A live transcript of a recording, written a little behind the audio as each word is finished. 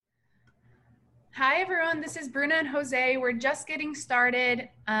Hi everyone, this is Bruna and Jose. We're just getting started.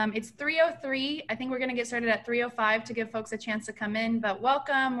 It's 3:03. I think we're gonna get started at 3:05 to give folks a chance to come in, but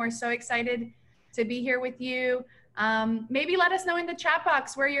welcome. We're so excited to be here with you. Maybe let us know in the chat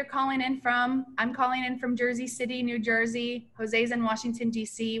box where you're calling in from. I'm calling in from Jersey City, New Jersey. Jose's in Washington,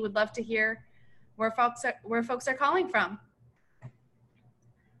 D.C. Would love to hear where folks are calling from.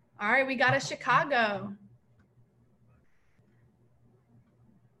 All right, we got a Chicago.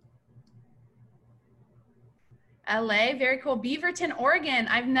 LA, very cool. Beaverton, Oregon.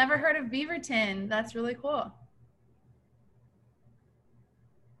 I've never heard of Beaverton. That's really cool.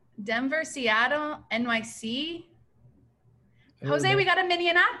 Denver, Seattle, NYC. Ooh, Jose, we got a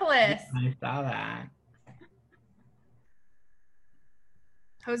Minneapolis. I saw that.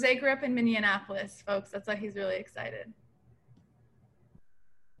 Jose grew up in Minneapolis, folks. That's why he's really excited.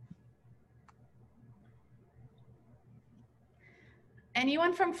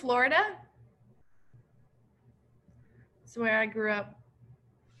 Anyone from Florida? That's where I grew up.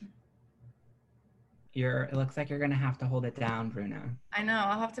 It looks like you're gonna have to hold it down, Bruna. I know,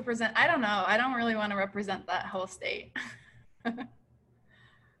 I'll have to present. I don't know. I don't really want to represent that whole state.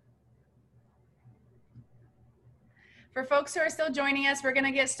 For folks who are still joining us, we're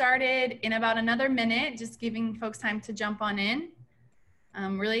gonna get started in about another minute, just giving folks time to jump on in.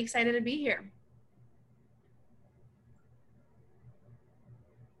 I'm really excited to be here.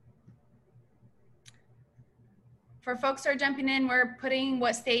 For folks who are jumping in, we're putting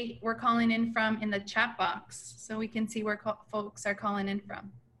what state we're calling in from in the chat box so we can see where folks are calling in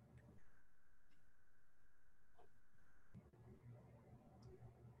from.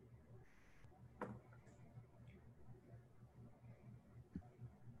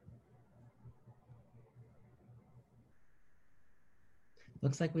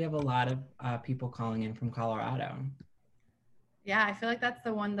 Looks like we have a lot of people calling in from Colorado. Yeah, I feel like that's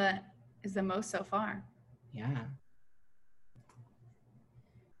the one that is the most so far. Yeah.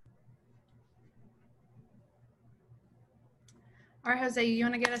 All right, Jose, you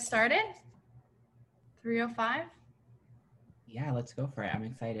want to get us started? 3:05? Yeah, let's go for it. I'm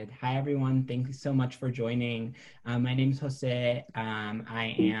excited. Hi, everyone. Thank you so much for joining. My name is Jose.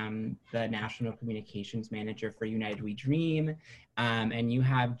 I am the National Communications Manager for United We Dream. And you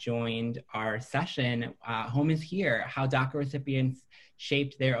have joined our session, Home is Here, How DACA Recipients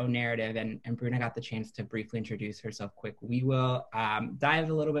Shaped Their Own Narrative. And Bruna got the chance to briefly introduce herself quick. We will dive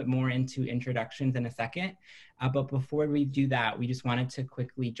a little bit more into introductions in a second. But before we do that, we just wanted to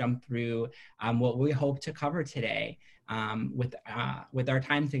quickly jump through what we hope to cover today. With our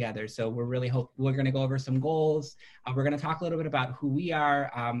time together. So we're going to go over some goals. We're going to talk a little bit about who we are,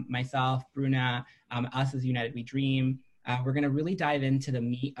 myself, Bruna, us as United We Dream. We're going to really dive into the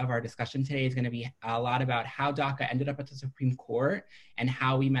meat of our discussion today. Is going to be a lot about how DACA ended up at the Supreme Court and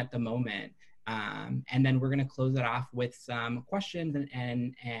how we met the moment. And then we're going to close it off with some questions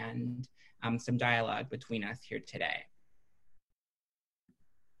and some dialogue between us here today.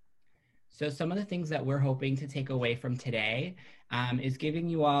 So some of the things that we're hoping to take away from today is giving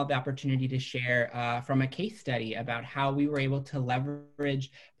you all the opportunity to share from a case study about how we were able to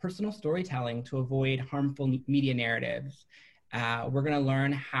leverage personal storytelling to avoid harmful media narratives. We're going to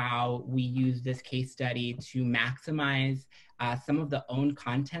learn how we use this case study to maximize some of the owned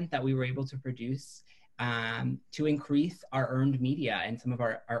content that we were able to produce to increase our earned media and some of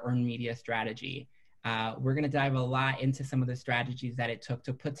our earned media strategy. We're going to dive a lot into some of the strategies that it took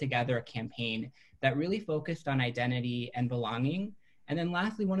to put together a campaign that really focused on identity and belonging. And then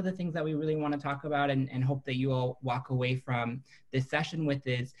lastly, one of the things that we really want to talk about and hope that you all walk away from this session with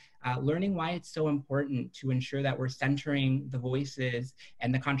is learning why it's so important to ensure that we're centering the voices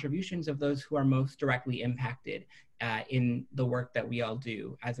and the contributions of those who are most directly impacted in the work that we all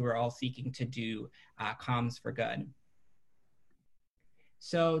do, as we're all seeking to do comms for good.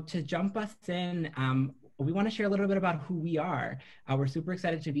 So to jump us in, we want to share a little bit about who we are. We're super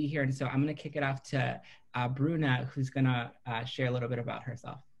excited to be here. And so I'm going to kick it off to Bruna, who's going to share a little bit about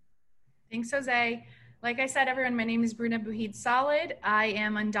herself. Thanks, Jose. Like I said, everyone, my name is Bruna Buhid Salad. I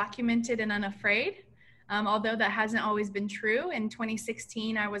am undocumented and unafraid, although that hasn't always been true. In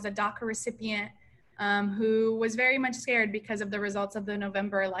 2016, I was a DACA recipient who was very much scared because of the results of the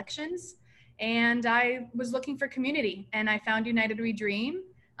November elections. And I was looking for community, and I found United We Dream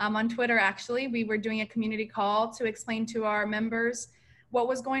on Twitter. Actually, we were doing a community call to explain to our members what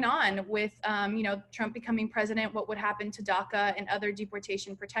was going on with Trump becoming president, what would happen to DACA and other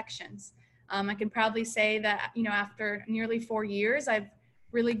deportation protections. I can proudly say that after nearly 4 years, I've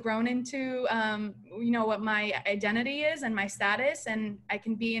really grown into what my identity is and my status, and I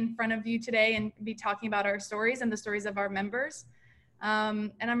can be in front of you today and be talking about our stories and the stories of our members.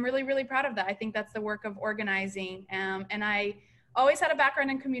 And I'm really, really proud of that. I think that's the work of organizing. And I always had a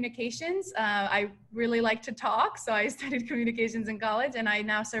background in communications. I really like to talk, so I studied communications in college, and I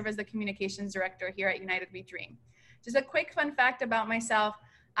now serve as the communications director here at United We Dream. Just a quick fun fact about myself.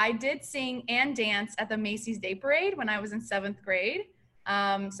 I did sing and dance at the Macy's Day Parade when I was in 7th grade.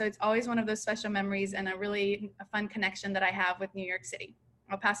 So it's always one of those special memories and a fun connection that I have with New York City.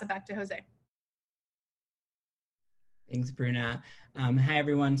 I'll pass it back to Jose. Thanks, Bruna. Hi,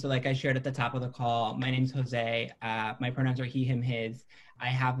 everyone. So like I shared at the top of the call, my name's Jose. My pronouns are he, him, his. I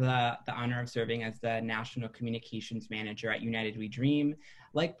have the honor of serving as the National Communications Manager at United We Dream.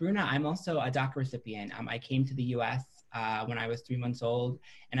 Like Bruna, I'm also a DACA recipient. I came to the US when I was 3 months old,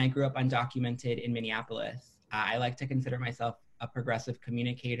 and I grew up undocumented in Minneapolis. I like to consider myself a progressive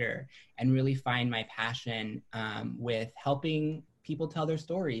communicator and really find my passion with helping people tell their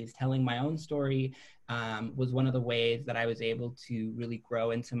stories. Telling my own story was one of the ways that I was able to really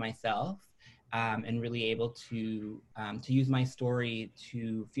grow into myself and really able to use my story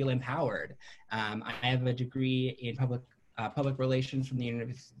to feel empowered. I have a degree in public relations from the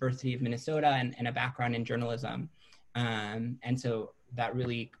University of Minnesota and a background in journalism. And so that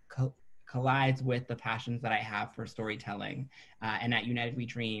really collides with the passions that I have for storytelling. And at United We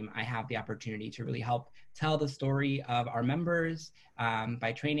Dream, I have the opportunity to really help tell the story of our members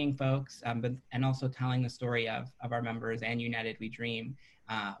by training folks, and also telling the story of our members and United We Dream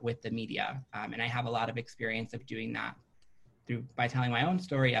with the media. And I have a lot of experience of doing that by telling my own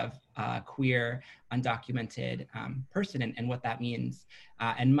story of a queer, undocumented person and what that means.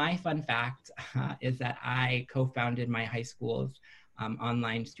 And my fun fact is that I co-founded my high school's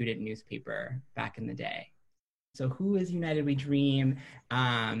online student newspaper back in the day. So who is United We Dream?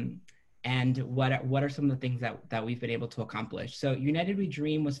 And what are some of the things that we've been able to accomplish? So United We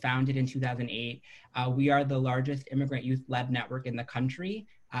Dream was founded in 2008. We are the largest immigrant youth-led network in the country.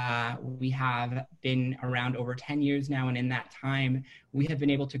 We have been around over 10 years now, and in that time, we have been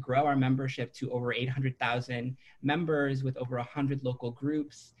able to grow our membership to over 800,000 members with over 100 local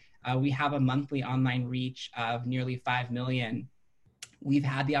groups. We have a monthly online reach of nearly 5 million. We've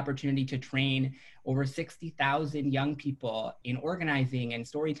had the opportunity to train over 60,000 young people in organizing and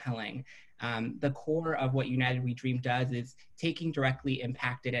storytelling. The core of what United We Dream does is taking directly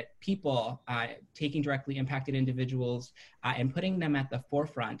impacted people, taking directly impacted individuals, and putting them at the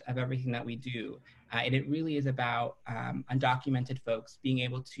forefront of everything that we do. And it really is about undocumented folks being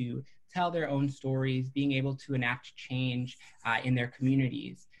able to tell their own stories, being able to enact change in their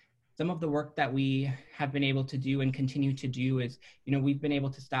communities. Some of the work that we have been able to do and continue to do is, we've been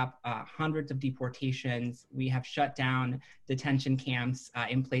able to stop hundreds of deportations. We have shut down detention camps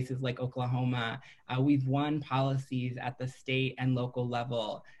in places like Oklahoma. We've won policies at the state and local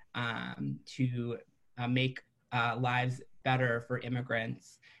level to make lives better for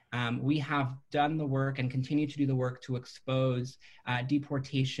immigrants. We have done the work and continue to do the work to expose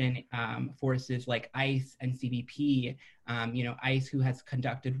deportation forces like ICE and CBP. ICE, who has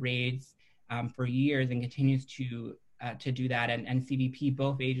conducted raids for years and continues to do that, and CBP,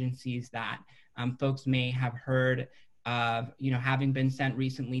 both agencies that folks may have heard of, having been sent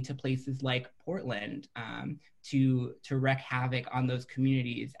recently to places like Portland to wreak havoc on those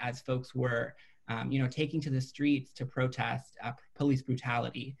communities as folks were taking to the streets to protest police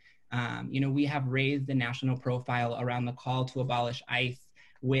brutality. We have raised the national profile around the call to abolish ICE,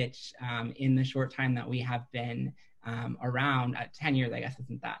 which in the short time that we have been around, 10 years, I guess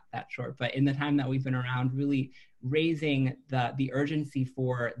isn't that short, but in the time that we've been around, really raising the urgency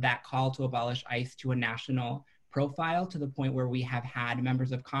for that call to abolish ICE to a national profile, to the point where we have had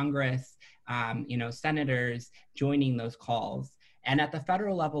members of Congress, senators joining those calls. And at the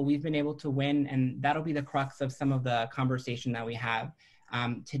federal level, we've been able to win, and that'll be the crux of some of the conversation that we have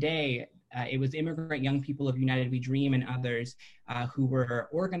today. It was immigrant young people of United We Dream and others who were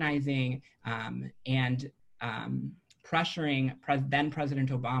organizing and pressuring then President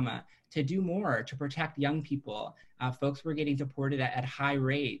Obama to do more to protect young people. Folks were getting deported at high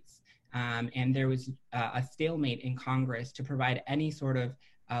rates, and there was a stalemate in Congress to provide any sort of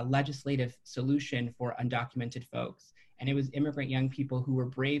legislative solution for undocumented folks. And it was immigrant young people who were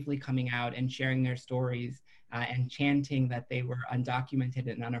bravely coming out and sharing their stories and chanting that they were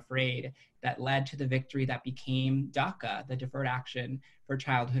undocumented and unafraid that led to the victory that became DACA, the Deferred Action for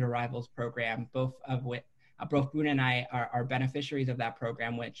Childhood Arrivals program, both Bruna and I are beneficiaries of that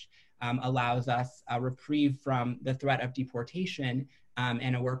program, which allows us a reprieve from the threat of deportation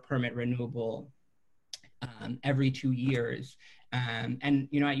and a work permit renewable every 2 years. And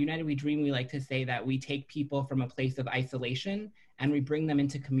at United We Dream, we like to say that we take people from a place of isolation and we bring them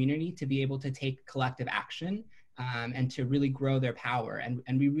into community to be able to take collective action. and to really grow their power.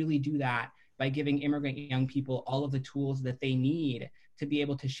 And we really do that by giving immigrant young people all of the tools that they need to be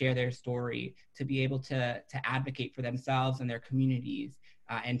able to share their story, to be able to advocate for themselves and their communities,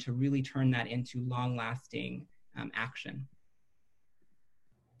 and to really turn that into long-lasting action.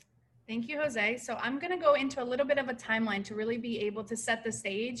 Thank you, Jose. So I'm going to go into a little bit of a timeline to really be able to set the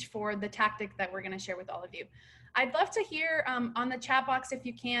stage for the tactic that we're going to share with all of you. I'd love to hear on the chat box, if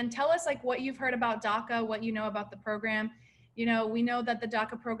you can, tell us like what you've heard about DACA, what you know about the program. You know, we know that the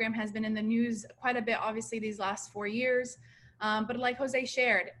DACA program has been in the news quite a bit, obviously, these last 4 years. But like Jose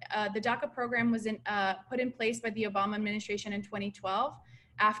shared, the DACA program was put in place by the Obama administration in 2012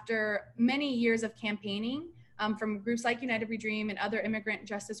 after many years of campaigning from groups like United We Dream and other immigrant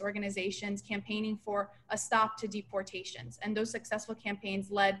justice organizations campaigning for a stop to deportations. And those successful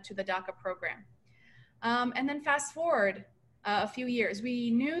campaigns led to the DACA program. And then fast forward a few years,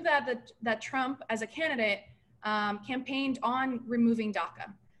 we knew that Trump as a candidate campaigned on removing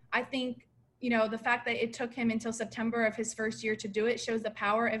DACA. I think, you know, the fact that it took him until September of his first year to do it shows the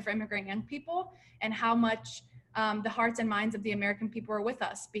power of immigrant young people and how much the hearts and minds of the American people are with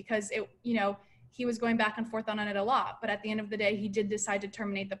us, because it, you know, he was going back and forth on it a lot, but at the end of the day, he did decide to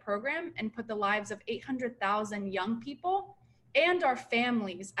terminate the program and put the lives of 800,000 young people and our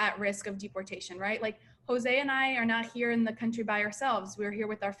families at risk of deportation, right? Like Jose and I are not here in the country by ourselves. We're here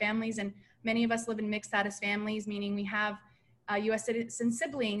with our families, and many of us live in mixed status families, meaning we have US citizen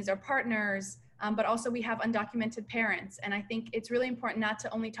siblings or partners, but also we have undocumented parents. And I think it's really important not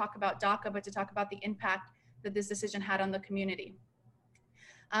to only talk about DACA, but to talk about the impact that this decision had on the community.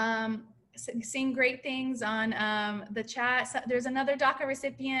 Seeing great things on the chat. So there's another DACA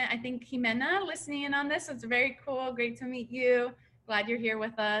recipient, I think Jimena, listening in on this. It's very cool. Great to meet you. Glad you're here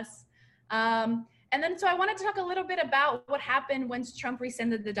with us. And then, so I wanted to talk a little bit about what happened once Trump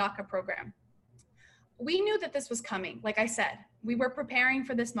rescinded the DACA program. We knew that this was coming. Like I said, we were preparing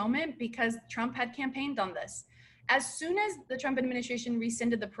for this moment because Trump had campaigned on this. As soon as the Trump administration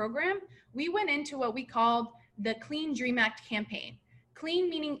rescinded the program, we went into what we called the Clean Dream Act campaign. Clean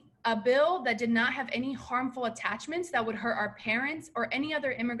meaning a bill that did not have any harmful attachments that would hurt our parents or any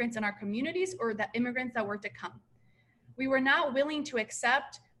other immigrants in our communities or the immigrants that were to come. We were not willing to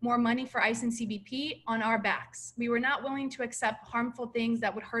accept more money for ICE and CBP on our backs. We were not willing to accept harmful things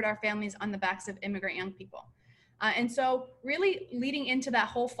that would hurt our families on the backs of immigrant young people. And so really leading into that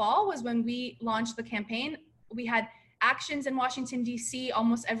whole fall was when we launched the campaign. We had actions in Washington, DC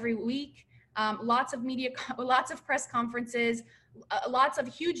almost every week, lots of media, lots of press conferences, lots of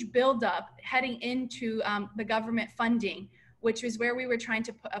huge buildup heading into the government funding, which was where we were trying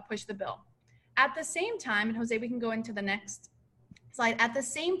to push the bill. At the same time, and Jose, we can go into the next slide. At the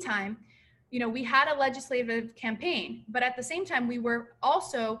same time, you know, we had a legislative campaign, but at the same time, we were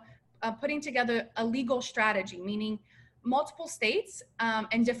also putting together a legal strategy, meaning multiple states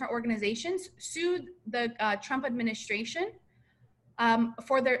and different organizations sued the Trump administration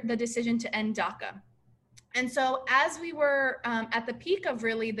for the decision to end DACA. And so as we were at the peak of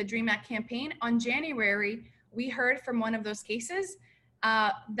really the DREAM Act campaign, on January, we heard from one of those cases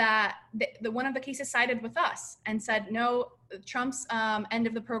that one of the cases sided with us and said, no, Trump's end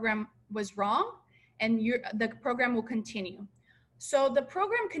of the program was wrong and the program will continue. So the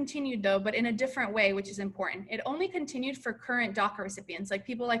program continued though, but in a different way, which is important. It only continued for current DACA recipients, like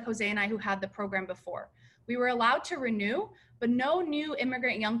people like Jose and I who had the program before. We were allowed to renew, but no new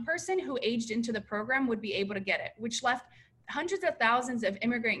immigrant young person who aged into the program would be able to get it, which left hundreds of thousands of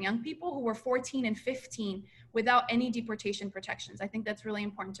immigrant young people who were 14 and 15 without any deportation protections. I think that's really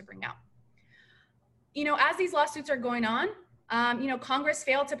important to bring out. You know, as these lawsuits are going on, you know, Congress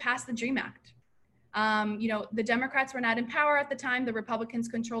failed to pass the DREAM Act. You know, the Democrats were not in power at the time, the Republicans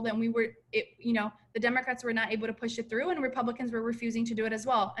controlled it, and you know, the Democrats were not able to push it through and Republicans were refusing to do it as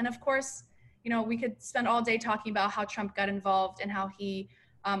well. And of course, you know, we could spend all day talking about how Trump got involved and how he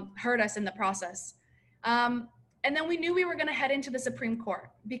hurt us in the process. And then we knew we were going to head into the Supreme Court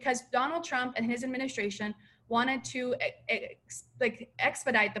because Donald Trump and his administration wanted to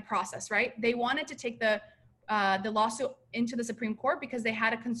expedite the process, right? They wanted to take the lawsuit into the Supreme Court because they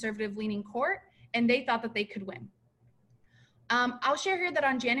had a conservative leaning court and they thought that they could win. I'll share here that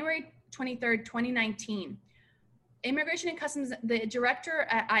on January 23rd, 2019, Immigration and Customs, the director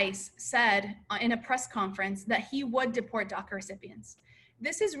at ICE said in a press conference that he would deport DACA recipients.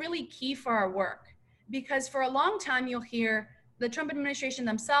 This is really key for our work because for a long time you'll hear the Trump administration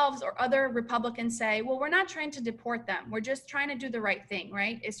themselves or other Republicans say, well, we're not trying to deport them. We're just trying to do the right thing,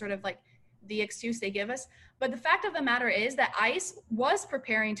 right? It's sort of like the excuse they give us. But the fact of the matter is that ICE was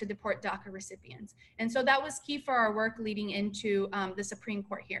preparing to deport DACA recipients. And so that was key for our work leading into the Supreme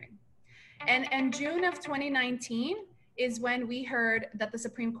Court hearing. And June of 2019 is when we heard that the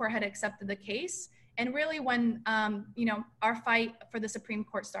Supreme Court had accepted the case, and really when our fight for the Supreme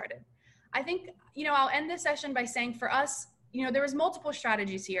Court started. I think I'll end this session by saying, for us, there was multiple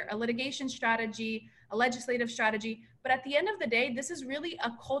strategies here: a litigation strategy, a legislative strategy, but at the end of the day, this is really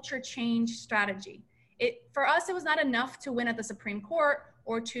a culture change strategy. For us, it was not enough to win at the Supreme Court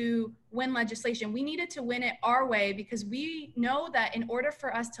or to win legislation. We needed to win it our way, because we know that in order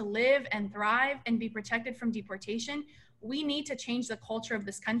for us to live and thrive and be protected from deportation, we need to change the culture of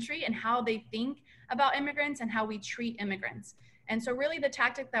this country and how they think about immigrants and how we treat immigrants. And so really the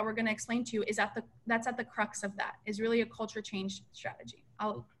tactic that we're going to explain to you is that's at the crux of that, is really a culture change strategy.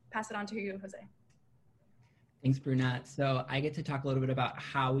 I'll pass it on to you, Jose. Thanks, Bruna. So I get to talk a little bit about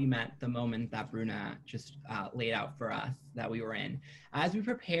how we met the moment that Bruna just laid out for us that we were in. As we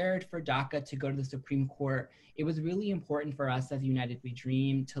prepared for DACA to go to the Supreme Court, it was really important for us as United We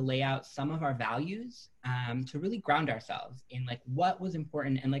Dream to lay out some of our values, to really ground ourselves in like what was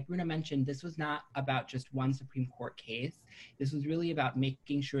important. And like Bruna mentioned, this was not about just one Supreme Court case. This was really about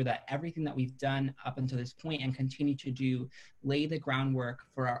making sure that everything that we've done up until this point and continue to do, lay the groundwork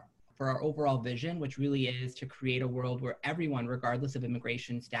for our overall vision, which really is to create a world where everyone, regardless of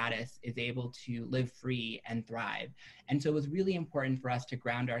immigration status, is able to live free and thrive. And so it was really important for us to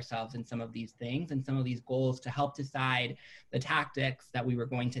ground ourselves in some of these things and some of these goals to help decide the tactics that we were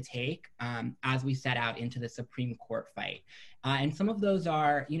going to take as we set out into the Supreme Court fight. And some of those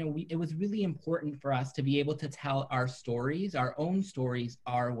are, it was really important for us to be able to tell our stories, our own stories,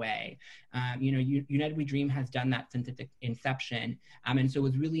 our way. United We Dream has done that since its inception. And so it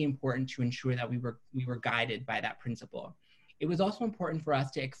was really important to ensure that we were guided by that principle. It was also important for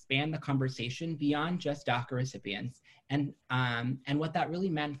us to expand the conversation beyond just DACA recipients. And what that really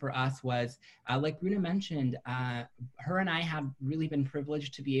meant for us was, like Bruna mentioned, her and I have really been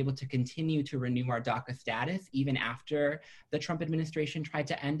privileged to be able to continue to renew our DACA status even after the Trump administration tried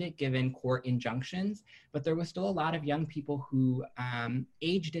to end it, given court injunctions. But there was still a lot of young people who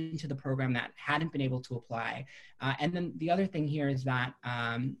aged into the program that hadn't been able to apply. And then the other thing here is that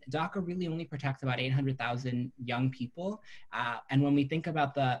DACA really only protects about 800,000 young people. And when we think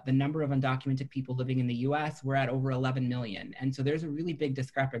about the number of undocumented people living in the US, we're at over 11 million. And so there's a really big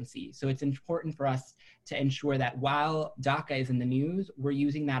discrepancy. So it's important for us to ensure that while DACA is in the news, we're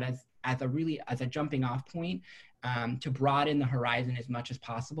using that as a jumping off point to broaden the horizon as much as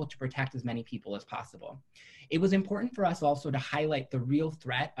possible to protect as many people as possible. It was important for us also to highlight the real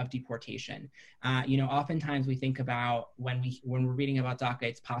threat of deportation. Oftentimes we think about when we're reading about DACA,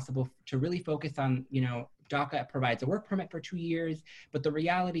 it's possible to really focus on, DACA provides a work permit for 2 years, but the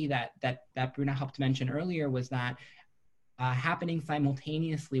reality that Bruna helped mention earlier was that happening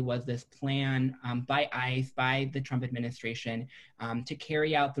simultaneously was this plan by ICE, by the Trump administration, to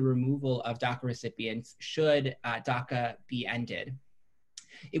carry out the removal of DACA recipients should DACA be ended.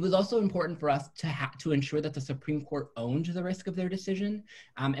 It was also important for us to ensure that the Supreme Court owned the risk of their decision.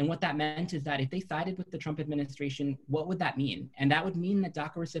 And what that meant is that if they sided with the Trump administration, what would that mean? And that would mean that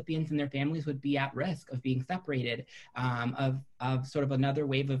DACA recipients and their families would be at risk of being separated, of sort of another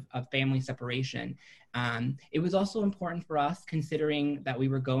wave of family separation. It was also important for us, considering that we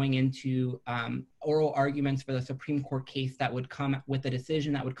were going into oral arguments for the Supreme Court case that would come with a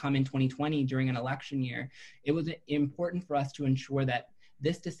decision that would come in 2020 during an election year. It was important for us to ensure that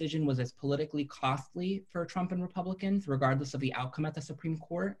this decision was as politically costly for Trump and Republicans, regardless of the outcome at the Supreme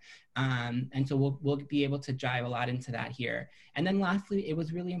Court. And so we'll be able to dive a lot into that here. And then lastly, it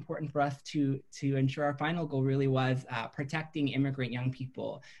was really important for us to ensure our final goal really was protecting immigrant young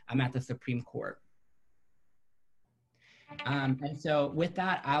people at the Supreme Court. And so with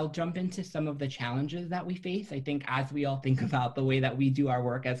that, I'll jump into some of the challenges that we face. I think as we all think about the way that we do our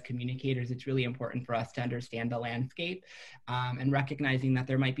work as communicators, it's really important for us to understand the landscape and recognizing that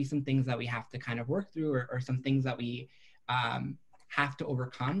there might be some things that we have to kind of work through or some things that we have to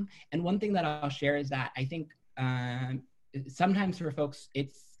overcome. And one thing that I'll share is that I think sometimes for folks,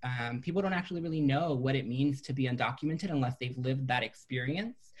 it's people don't actually really know what it means to be undocumented unless they've lived that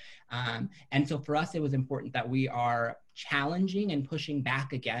experience. And so for us, it was important that we are challenging and pushing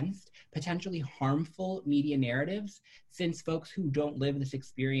back against potentially harmful media narratives, since folks who don't live this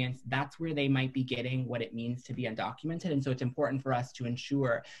experience, that's where they might be getting what it means to be undocumented. And so it's important for us to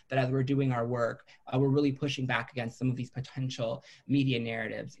ensure that as we're doing our work, we're really pushing back against some of these potential media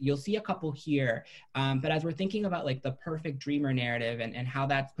narratives. You'll see a couple here, but as we're thinking about like the perfect dreamer narrative and how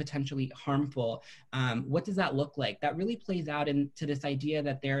that's potentially harmful, what does that look like? That really plays out into this idea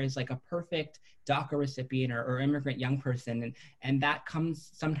that there is like a perfect DACA recipient or immigrant young person, and that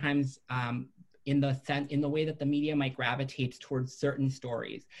comes sometimes in the way that the media might gravitate towards certain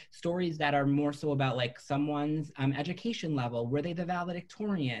stories that are more so about like someone's education level. Were they the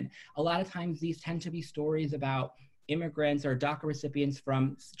valedictorian? A lot of times these tend to be stories about immigrants or DACA recipients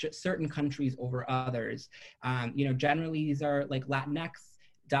from certain countries over others. Generally these are like Latinx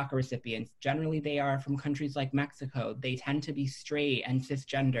DACA recipients. Generally, they are from countries like Mexico. They tend to be straight and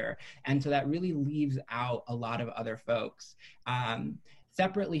cisgender. And so that really leaves out a lot of other folks.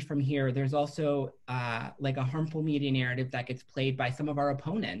 Separately from here, there's also like a harmful media narrative that gets played by some of our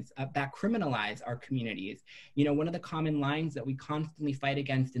opponents that criminalize our communities. One of the common lines that we constantly fight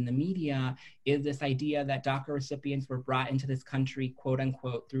against in the media is this idea that DACA recipients were brought into this country, quote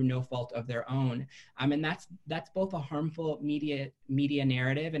unquote, through no fault of their own. And that's both a harmful media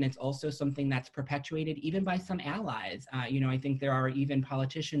narrative, and it's also something that's perpetuated even by some allies. I think there are even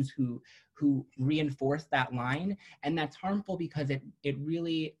politicians who reinforce that line, and that's harmful because it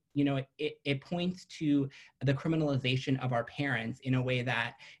really it points to the criminalization of our parents in a way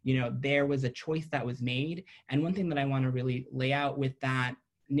that there was a choice that was made. And one thing that I want to really lay out with that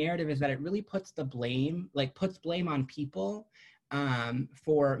narrative is that it really puts blame on people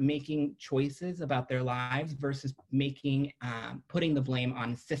for making choices about their lives versus putting the blame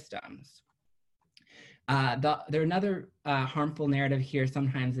on systems. Another harmful narrative here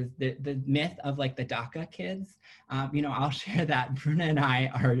sometimes is the myth of like the DACA kids. I'll share that Bruna and I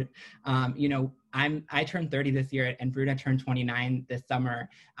are, I turned 30 this year and Bruna turned 29 this summer.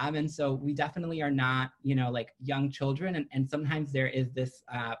 And so we definitely are not, like young children. And sometimes there is this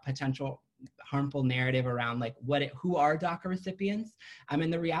potential harmful narrative around like who are DACA recipients.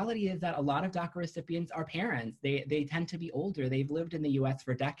 And the reality is that a lot of DACA recipients are parents. They tend to be older. They've lived in the US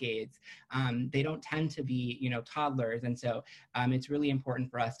for decades. They don't tend to be, toddlers. And so it's really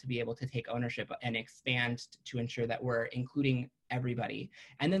important for us to be able to take ownership and expand to ensure that we're including everybody.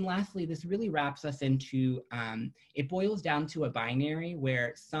 And then lastly, this really wraps us into, it boils down to a binary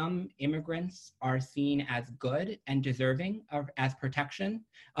where some immigrants are seen as good and deserving of protection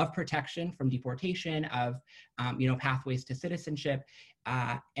from deportation, of pathways to citizenship.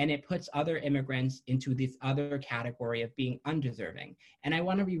 And it puts other immigrants into this other category of being undeserving. And I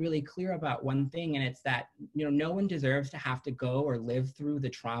want to be really clear about one thing, and it's that no one deserves to have to go or live through the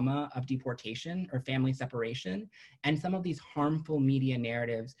trauma of deportation or family separation. And some of these harmful media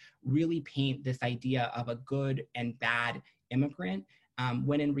narratives really paint this idea of a good and bad immigrant,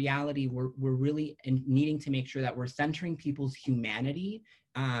 when in reality we're really needing to make sure that we're centering people's humanity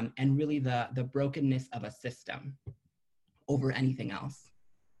and really the brokenness of a system over anything else.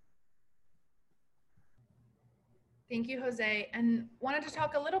 Thank you, Jose. And wanted to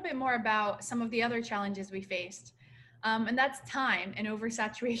talk a little bit more about some of the other challenges we faced. And that's time and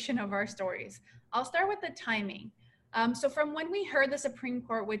oversaturation of our stories. I'll start with the timing. So from when we heard the Supreme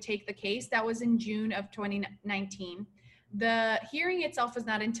Court would take the case, that was in June of 2019. The hearing itself was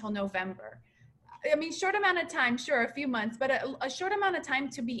not until November. I mean, short amount of time, sure, a few months, but a short amount of time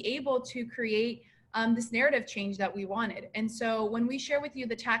to be able to create this narrative change that we wanted. And so when we share with you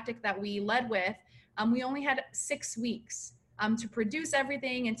the tactic that we led with, we only had 6 weeks to produce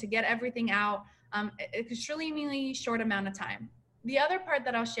everything and to get everything out, extremely short amount of time. The other part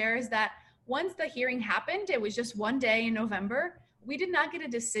that I'll share is that once the hearing happened, it was just one day in November, we did not get a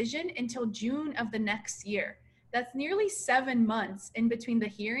decision until June of the next year. That's nearly 7 months in between the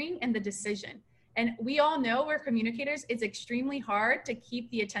hearing and the decision. And we all know, we're communicators, it's extremely hard to keep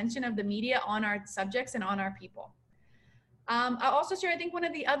the attention of the media on our subjects and on our people. I'll also share, I think one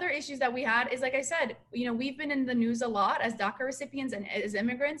of the other issues that we had is, like I said, we've been in the news a lot as DACA recipients and as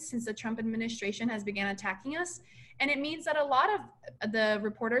immigrants since the Trump administration has began attacking us. And it means that a lot of the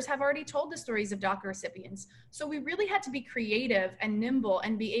reporters have already told the stories of DACA recipients. So we really had to be creative and nimble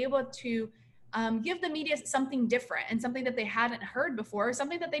and be able to give the media something different and something that they hadn't heard before,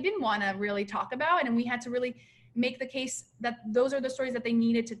 something that they didn't want to really talk about. And we had to really make the case that those are the stories that they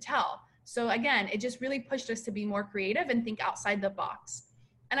needed to tell. So again, it just really pushed us to be more creative and think outside the box.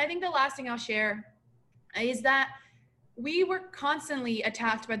 And I think the last thing I'll share is that we were constantly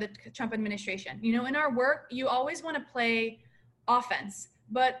attacked by the Trump administration. In our work, you always want to play offense.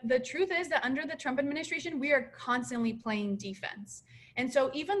 But the truth is that under the Trump administration, we are constantly playing defense. And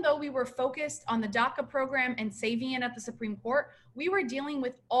so even though we were focused on the DACA program and saving it at the Supreme Court, we were dealing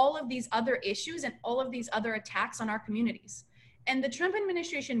with all of these other issues and all of these other attacks on our communities. And the Trump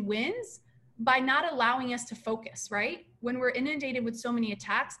administration wins by not allowing us to focus, right? When we're inundated with so many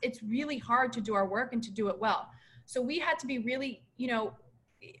attacks, it's really hard to do our work and to do it well. So we had to be really,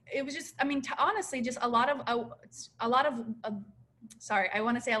 it was just, honestly, just sorry, I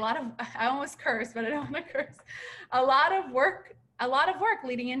want to say I almost cursed, but I don't want to curse. A lot of work a lot of work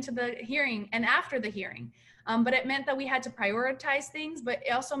leading into the hearing and after the hearing. But it meant that we had to prioritize things, but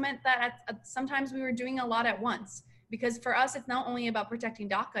it also meant that sometimes we were doing a lot at once, because for us, it's not only about protecting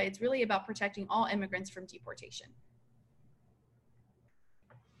DACA, it's really about protecting all immigrants from deportation.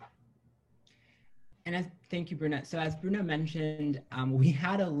 And thank you, Bruna. So as Bruna mentioned, we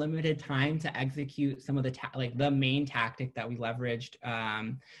had a limited time to execute some of the main tactic that we leveraged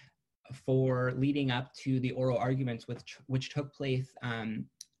for leading up to the oral arguments, which took place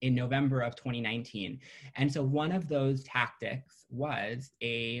in November of 2019. And so one of those tactics was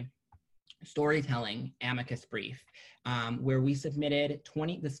a storytelling amicus brief, where we submitted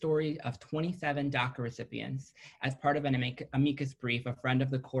the story of 27 DACA recipients as part of an amicus brief, a friend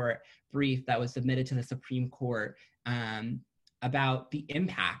of the court brief that was submitted to the Supreme Court, about the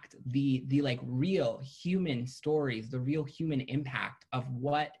impact, the like real human stories, the real human impact of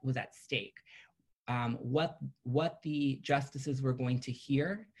what was at stake, what the justices were going to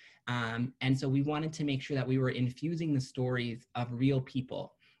hear. And so we wanted to make sure that we were infusing the stories of real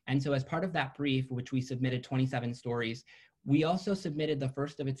people. And so as part of that brief, which we submitted 27 stories, we also submitted the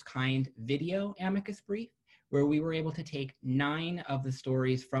first of its kind video amicus brief, where we were able to take 9 of the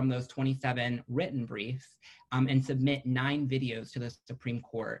stories from those 27 written briefs and submit 9 videos to the Supreme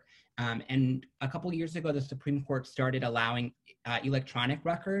Court. And a couple years ago, the Supreme Court started allowing electronic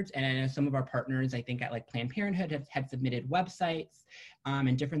records, and I know some of our partners, I think at like Planned Parenthood, had submitted websites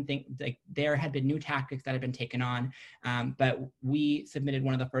and different things. Like there had been new tactics that had been taken on, but we submitted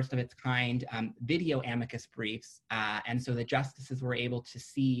one of the first of its kind video amicus briefs, and so the justices were able to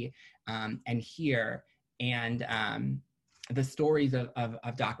see and hear and the stories of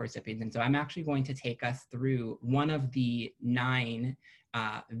DACA recipients. And so I'm actually going to take us through one of the 9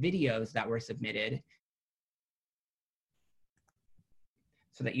 videos that were submitted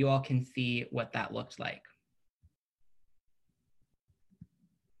so that you all can see what that looked like.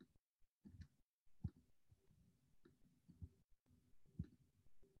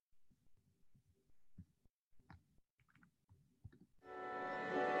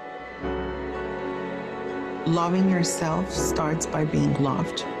 Loving yourself starts by being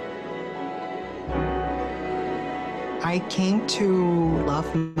loved. I came to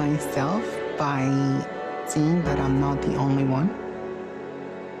love myself by seeing that I'm not the only one.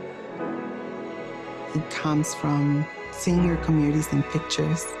 It comes from seeing your communities in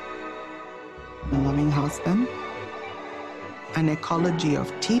pictures, a loving husband, an ecology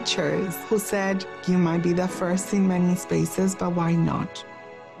of teachers who said, you might be the first in many spaces, but why not?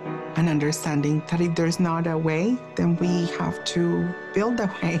 An understanding that if there's not a way, then we have to build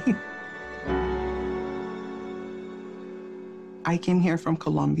a way. I came here from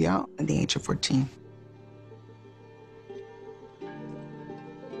Colombia at the age of 14.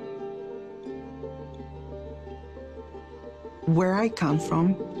 Where I come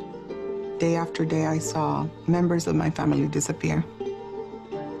from, day after day, I saw members of my family disappear.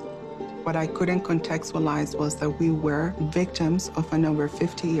 What I couldn't contextualize was that we were victims of an over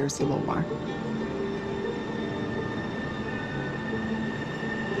 50-year civil war.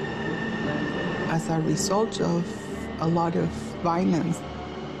 As a result of a lot of violence,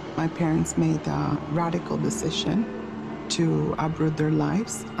 my parents made a radical decision to uproot their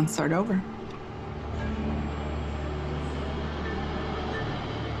lives and start over.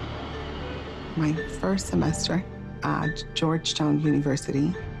 My first semester at Georgetown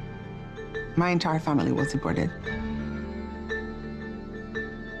University, my entire family was deported.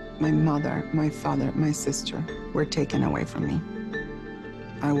 My mother, my father, my sister were taken away from me.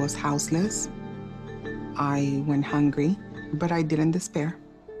 I was houseless. I went hungry, but I didn't despair.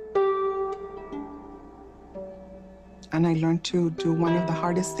 And I learned to do one of the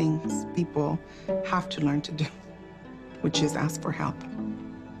hardest things people have to learn to do, which is ask for help.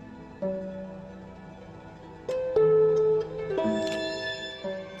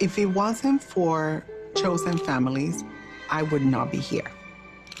 If it wasn't for chosen families, I would not be here.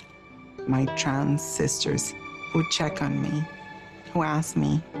 My trans sisters who check on me, who ask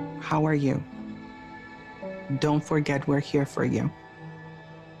me, how are you? Don't forget we're here for you.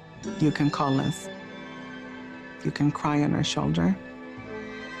 You can call us. You can cry on our shoulder.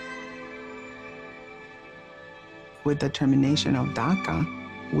 With the termination of DACA,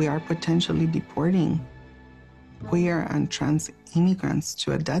 we are potentially deporting queer and trans immigrants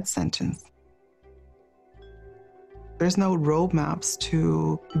to a death sentence. There's no roadmaps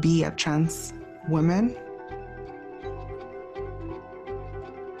to be a trans woman.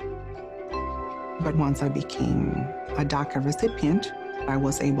 But once I became a DACA recipient, I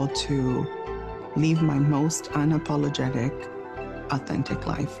was able to live my most unapologetic, authentic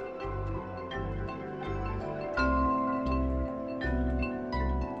life.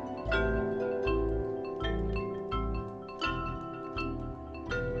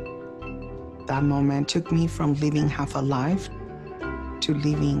 that moment took me from living half alive to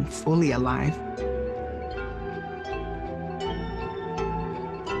living fully alive.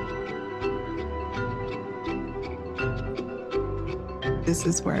 This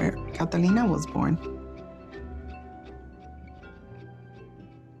is where Catalina was born.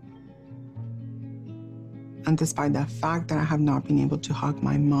 And despite the fact that I have not been able to hug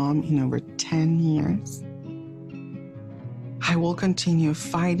my mom in over 10 years, I will continue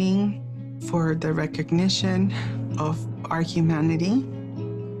fighting for the recognition of our humanity.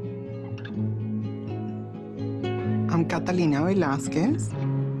 I'm Catalina Velasquez.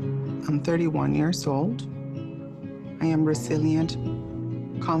 I'm 31 years old. I am resilient,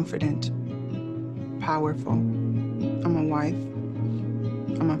 confident, powerful. I'm a wife.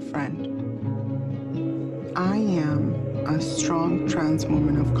 I'm a friend. I am a strong trans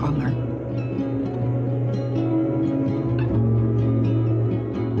woman of color.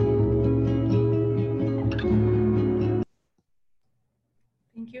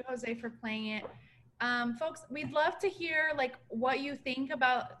 Thank you, Jose, for playing it. Folks, we'd love to hear like what you think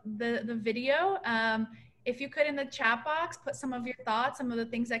about the video. If you could in the chat box, put some of your thoughts, some of the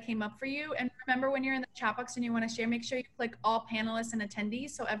things that came up for you. And remember, when you're in the chat box and you want to share, make sure you click all panelists and attendees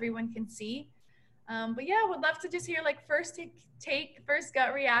so everyone can see. But yeah, would love to just hear like first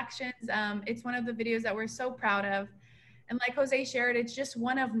gut reactions. It's one of the videos that we're so proud of. And like Jose shared, it's just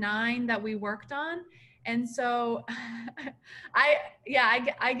one of 9 that we worked on. And so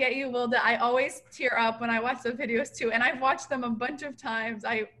I get you, Wilda. I always tear up when I watch the videos too. And I've watched them a bunch of times.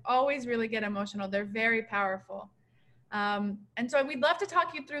 I always really get emotional. They're very powerful. And so we'd love to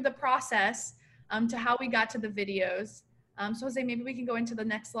talk you through the process to how we got to the videos. So Jose, maybe we can go into the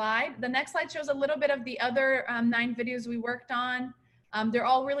next slide. The next slide shows a little bit of the other 9 videos we worked on. They're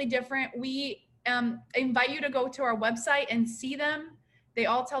all really different. We invite you to go to our website and see them. They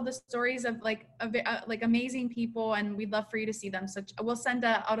all tell the stories of like amazing people, and we'd love for you to see them. So we'll send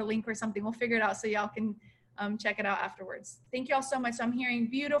out a link or something. We'll figure it out so y'all can check it out afterwards. Thank you all so much. So I'm hearing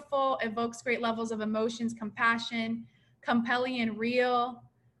beautiful, evokes great levels of emotions, compassion, compelling and real,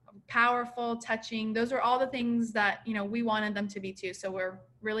 powerful, touching. Those are all the things that, you know, we wanted them to be too. So we're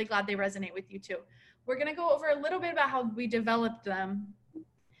really glad they resonate with you too. We're gonna go over a little bit about how we developed them.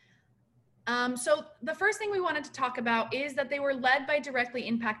 So the first thing we wanted to talk about is that they were led by directly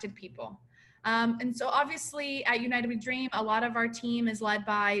impacted people. And so obviously at United We Dream, a lot of our team is led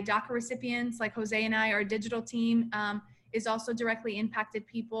by DACA recipients like Jose and I. Our digital team is also directly impacted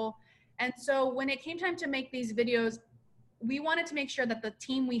people. And so when it came time to make these videos, we wanted to make sure that the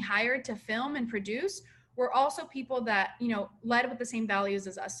team we hired to film and produce were also people that, you know, led with the same values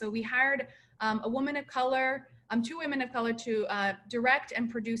as us. So we hired a woman of color, 2 women of color to direct and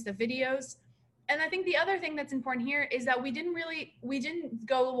produce the videos. And I think the other thing that's important here is that we didn't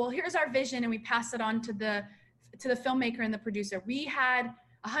go, well, here's our vision and we pass it on to the filmmaker and the producer. We had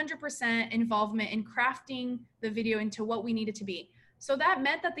 100% involvement in crafting the video into what we needed to be. So that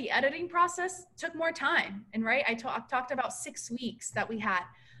meant that the editing process took more time. And right, I talked about 6 weeks that we had,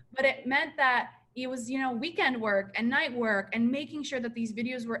 but it meant that it was, you know, weekend work and night work and making sure that these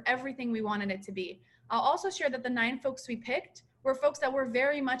videos were everything we wanted it to be. I'll also share that the 9 folks we picked were folks that were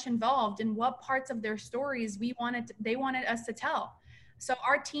very much involved in what parts of their stories they wanted us to tell. So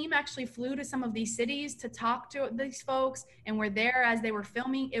our team actually flew to some of these cities to talk to these folks and were there as they were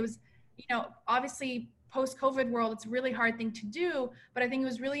filming. It was, you know, obviously post-COVID world, it's a really hard thing to do, but I think it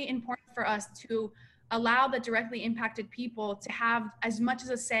was really important for us to allow the directly impacted people to have as much as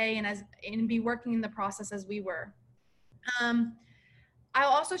a say and be working in the process as we were.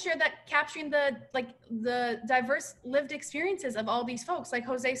 I'll also share that capturing the diverse lived experiences of all these folks, like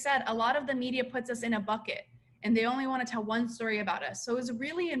Jose said, a lot of the media puts us in a bucket and they only want to tell one story about us. So it was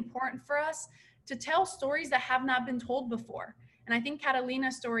really important for us to tell stories that have not been told before. And I think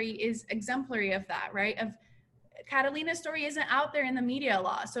Catalina's story is exemplary of that, right? Catalina's story isn't out there in the media a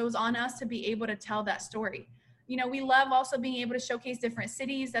lot. So it was on us to be able to tell that story. You know, we love also being able to showcase different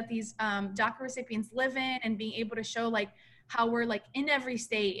cities that these DACA recipients live in and being able to show like how we're like in every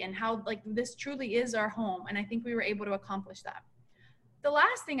state and how like this truly is our home. And I think we were able to accomplish that. The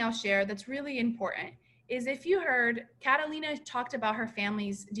last thing I'll share that's really important is if you heard, Catalina talked about her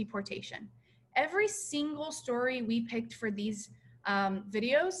family's deportation. Every single story we picked for these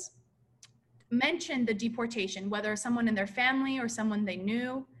videos mentioned the deportation, whether someone in their family or someone they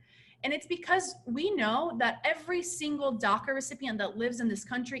knew. And it's because we know that every single DACA recipient that lives in this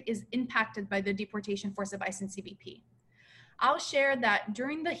country is impacted by the deportation force of ICE and CBP. I'll share that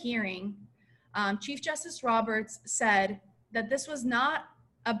during the hearing, Chief Justice Roberts said that this was not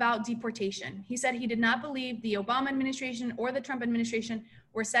about deportation. He said he did not believe the Obama administration or the Trump administration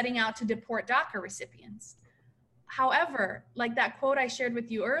were setting out to deport DACA recipients. However, like that quote I shared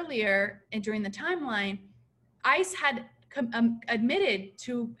with you earlier and during the timeline, ICE had admitted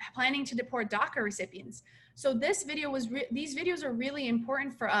to planning to deport DACA recipients. So this video was, these videos are really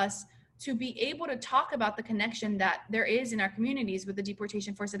important for us to be able to talk about the connection that there is in our communities with the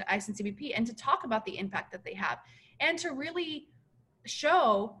deportation force at ICE and CBP, and to talk about the impact that they have, and to really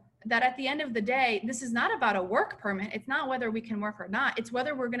show that at the end of the day, this is not about a work permit. It's not whether we can work or not. It's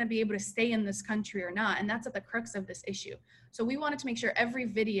whether we're going to be able to stay in this country or not. And that's at the crux of this issue. So we wanted to make sure every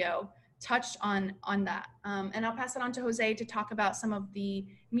video touched on that. And I'll pass it on to Jose to talk about some of the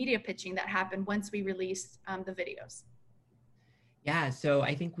media pitching that happened once we released the videos. Yeah, so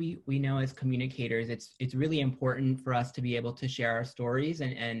I think we know as communicators, it's really important for us to be able to share our stories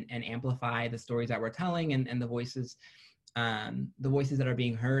and amplify the stories that we're telling and the voices that are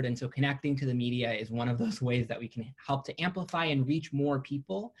being heard. And so connecting to the media is one of those ways that we can help to amplify and reach more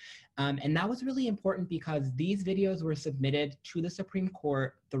people. And that was really important because these videos were submitted to the Supreme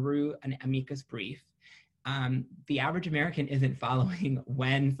Court through an amicus brief. The average American isn't following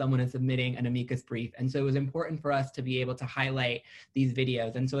when someone is submitting an amicus brief. And so it was important for us to be able to highlight these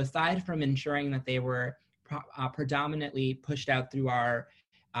videos. And so aside from ensuring that they were predominantly pushed out through our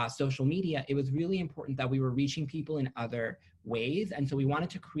social media, it was really important that we were reaching people in other ways. And so we wanted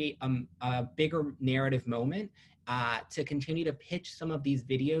to create a bigger narrative moment to continue to pitch some of these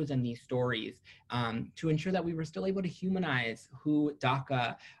videos and these stories to ensure that we were still able to humanize who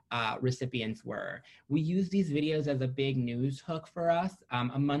DACA recipients were. We used these videos as a big news hook for us.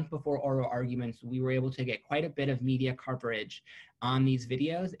 A month before oral arguments, we were able to get quite a bit of media coverage on these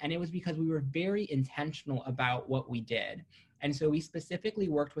videos. And it was because we were very intentional about what we did. And so we specifically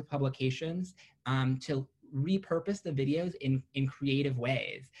worked with publications to repurpose the videos in creative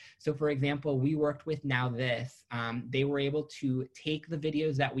ways. So for example, we worked with Now This. They were able to take the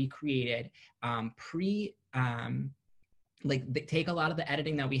videos that we created, take a lot of the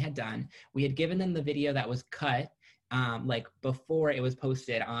editing that we had done. We had given them the video that was cut like before it was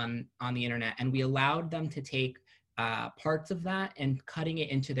posted on the internet, and we allowed them to take parts of that and cutting it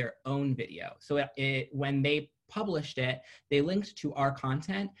into their own video. So when they published it, they linked to our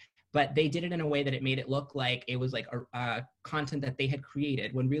content, but they did it in a way that it made it look like it was like a content that they had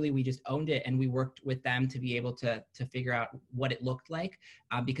created, when really we just owned it and we worked with them to be able to figure out what it looked like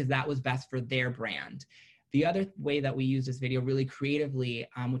because that was best for their brand. The other way that we used this video really creatively,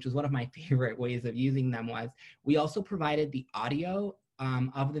 which was one of my favorite ways of using them, was we also provided the audio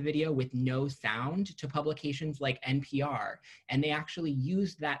of the video with no sound to publications like NPR. And they actually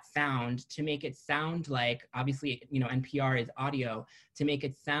used that sound to make it sound like, obviously, NPR is audio, to make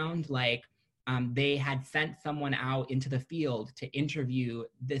it sound like they had sent someone out into the field to interview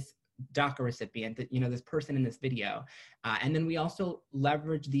this DACA recipient, this person in this video. And then we also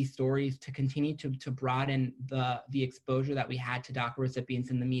leveraged these stories to continue to broaden the exposure that we had to DACA recipients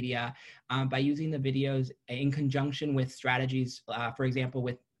in the media by using the videos in conjunction with strategies. For example,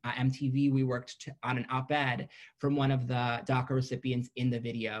 with MTV, we worked on an op-ed from one of the DACA recipients in the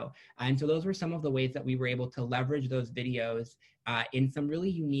video. And so those were some of the ways that we were able to leverage those videos in some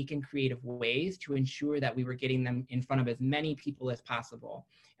really unique and creative ways to ensure that we were getting them in front of as many people as possible.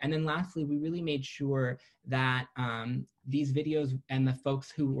 And then lastly, we really made sure that these videos and the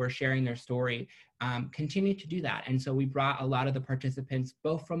folks who were sharing their story continued to do that. And so we brought a lot of the participants,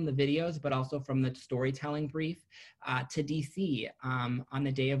 both from the videos, but also from the storytelling brief to DC on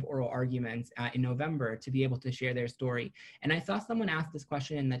the day of oral arguments in November to be able to share their story. And I saw someone ask this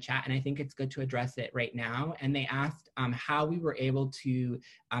question in the chat, and I think it's good to address it right now. And they asked how we were able to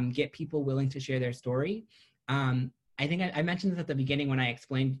get people willing to share their story. I think I mentioned this at the beginning when I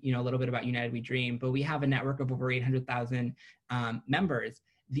explained, a little bit about United We Dream, but we have a network of over 800,000 members.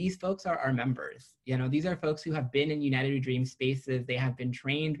 These folks are our members. These are folks who have been in United We Dream spaces. They have been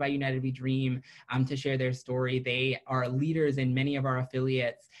trained by United We Dream to share their story. They are leaders in many of our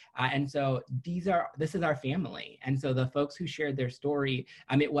affiliates. And so this is our family. And so the folks who shared their story,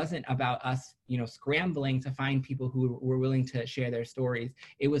 it wasn't about us, scrambling to find people who were willing to share their stories.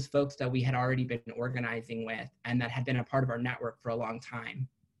 It was folks that we had already been organizing with and that had been a part of our network for a long time.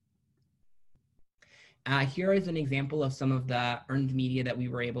 Here is an example of some of the earned media that we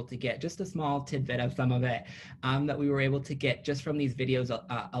were able to get, just a small tidbit of some of it that we were able to get just from these videos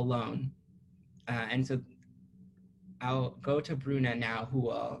alone. And so I'll go to Bruna now, who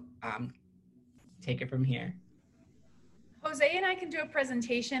will take it from here. Jose and I can do a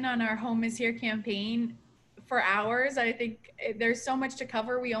presentation on our Home is Here campaign for hours. I think there's so much to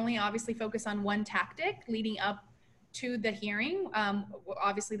cover. We only obviously focus on one tactic leading up to the hearing,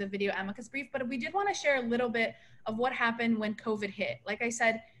 obviously the video amicus brief, but we did want to share a little bit of what happened when COVID hit. Like I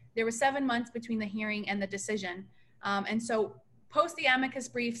said, there were 7 months between the hearing and the decision. And so post the amicus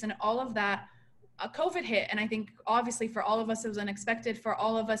briefs and all of that, COVID hit. And I think obviously for all of us, it was unexpected. For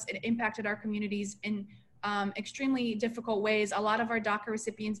all of us, it impacted our communities in extremely difficult ways. A lot of our DACA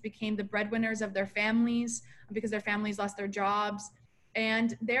recipients became the breadwinners of their families because their families lost their jobs.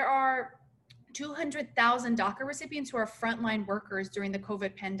 And there are 200,000 DACA recipients who are frontline workers during the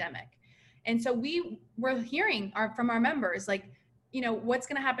COVID pandemic. And so we were hearing from our members, like, you know, what's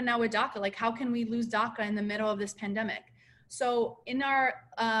going to happen now with DACA? Like, how can we lose DACA in the middle of this pandemic? So in our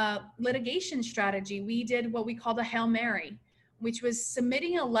litigation strategy, we did what we call the Hail Mary, which was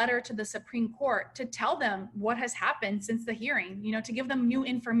submitting a letter to the Supreme Court to tell them what has happened since the hearing, you know, to give them new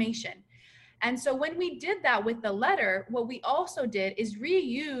information. And so when we did that with the letter, what we also did is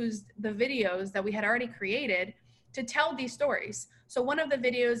reused the videos that we had already created to tell these stories. So one of the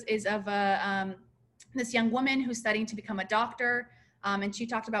videos is of this young woman who's studying to become a doctor. And she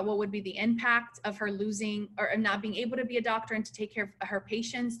talked about what would be the impact of her losing or not being able to be a doctor and to take care of her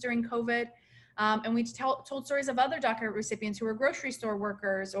patients during COVID. And we told stories of other DACA recipients who were grocery store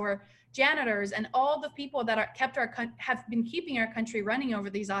workers or janitors and all the people that have been keeping our country running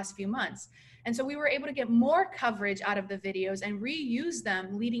over these last few months. And so we were able to get more coverage out of the videos and reuse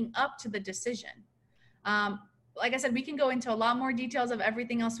them leading up to the decision. Like I said, we can go into a lot more details of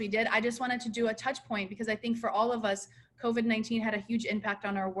everything else we did. I just wanted to do a touch point because I think for all of us, COVID-19 had a huge impact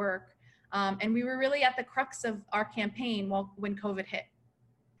on our work. And we were really at the crux of our campaign when COVID hit.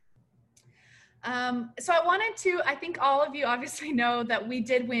 So I think all of you obviously know that we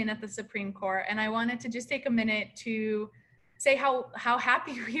did win at the Supreme Court. And I wanted to just take a minute to say how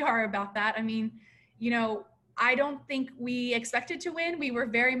happy we are about that. I mean, you know, I don't think we expected to win. We were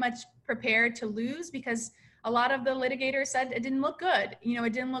very much prepared to lose because a lot of the litigators said it didn't look good. You know,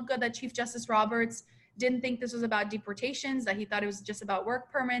 it didn't look good that Chief Justice Roberts didn't think this was about deportations, that he thought it was just about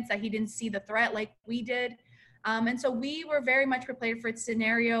work permits, that he didn't see the threat like we did. And so we were very much prepared for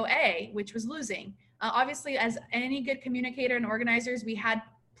scenario A, which was losing. Obviously, as any good communicator and organizers, we had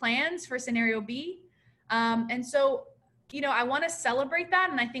plans for scenario B. And so, you know, I want to celebrate that.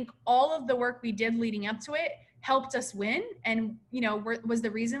 And I think all of the work we did leading up to it helped us win and, you know, was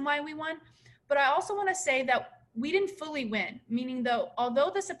the reason why we won. But I also want to say that we didn't fully win, meaning although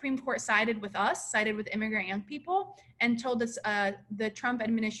the Supreme Court sided with us, sided with immigrant young people, and told us the Trump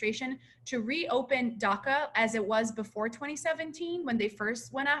administration to reopen DACA as it was before 2017 when they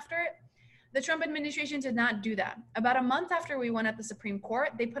first went after it, the Trump administration did not do that. About a month after we won at the Supreme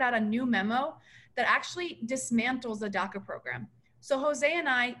Court, they put out a new memo that actually dismantles the DACA program. So Jose and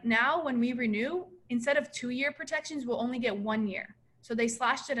I, now when we renew, instead of 2-year protections, we'll only get 1 year. So they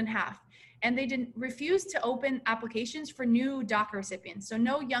slashed it in half. And they refuse to open applications for new DACA recipients. So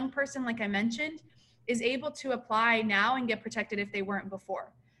no young person, like I mentioned, is able to apply now and get protected if they weren't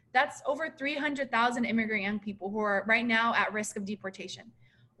before. That's over 300,000 immigrant young people who are right now at risk of deportation.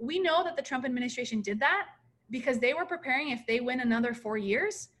 We know that the Trump administration did that because they were preparing, if they win another 4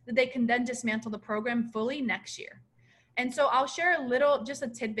 years, that they can then dismantle the program fully next year. And so I'll share just a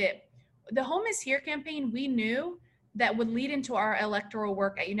tidbit. The Home is Here campaign, we knew that would lead into our electoral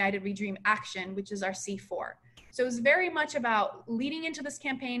work at United We Dream Action, which is our C4. So it was very much about leading into this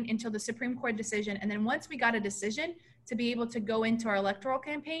campaign until the Supreme Court decision. And then once we got a decision, to be able to go into our electoral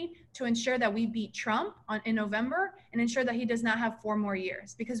campaign to ensure that we beat Trump in November and ensure that he does not have 4 more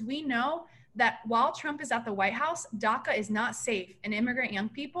years. Because we know that while Trump is at the White House, DACA is not safe, and immigrant young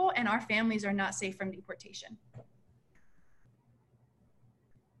people and our families are not safe from deportation.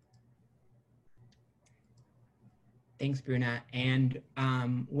 Thanks, Bruna. And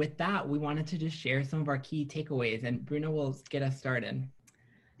with that, we wanted to just share some of our key takeaways, and Bruna will get us started.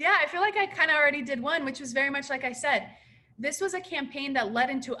 Yeah, I feel like I kind of already did one, which was very much like I said, this was a campaign that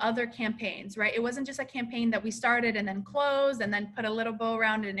led into other campaigns, right? It wasn't just a campaign that we started and then closed and then put a little bow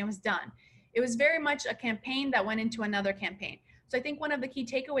around it and it was done. It was very much a campaign that went into another campaign. So I think one of the key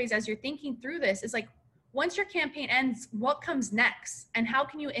takeaways as you're thinking through this is like, once your campaign ends, what comes next? And how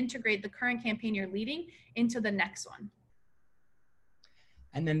can you integrate the current campaign you're leading into the next one?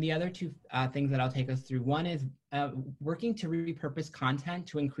 And then the other two things that I'll take us through. One is working to repurpose content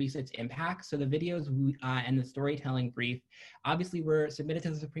to increase its impact. So the videos and the storytelling brief obviously were submitted to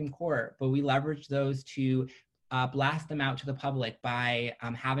the Supreme Court, but we leveraged those to blast them out to the public by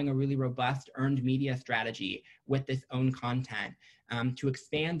having a really robust earned media strategy with this own content to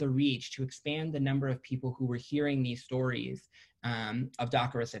expand the reach, to expand the number of people who were hearing these stories. of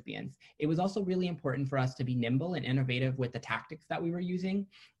DACA recipients. It was also really important for us to be nimble and innovative with the tactics that we were using.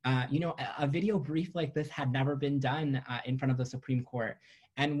 A video brief like this had never been done in front of the Supreme Court.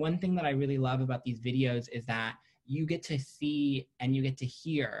 And one thing that I really love about these videos is that you get to see and you get to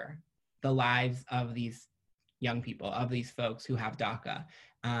hear the lives of these young people, of these folks who have DACA.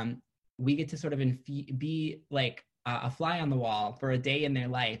 We get to sort of be like a fly on the wall for a day in their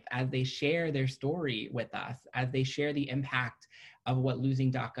life as they share their story with us, as they share the impact of what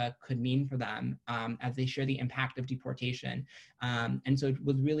losing DACA could mean for them, as they share the impact of deportation. And so it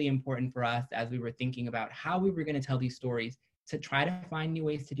was really important for us as we were thinking about how we were going to tell these stories to try to find new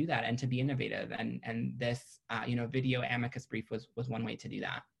ways to do that and to be innovative. And this video amicus brief was one way to do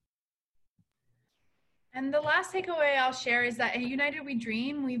that. And the last takeaway I'll share is that at United We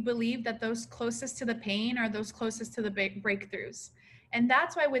Dream, we believe that those closest to the pain are those closest to the breakthroughs. And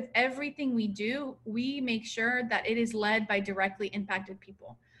that's why with everything we do, we make sure that it is led by directly impacted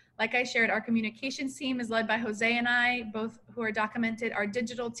people. Like I shared, our communications team is led by Jose and I, both who are documented. Our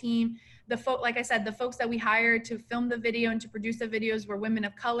digital team, like I said, the folks that we hired to film the video and to produce the videos were women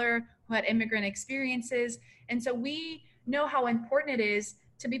of color who had immigrant experiences. And so we know how important it is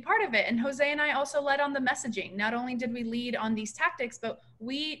to be part of it. And Jose and I also led on the messaging. Not only did we lead on these tactics, but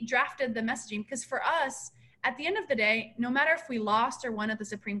we drafted the messaging, because for us, at the end of the day, no matter if we lost or won at the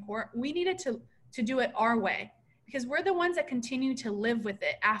Supreme Court, we needed to do it our way, because we're the ones that continue to live with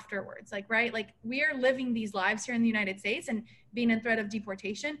it afterwards. Right? We are living these lives here in the United States and being in threat of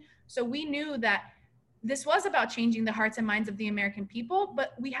deportation. So we knew that this was about changing the hearts and minds of the American people,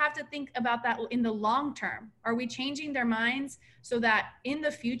 but we have to think about that in the long term. Are we changing their minds so that in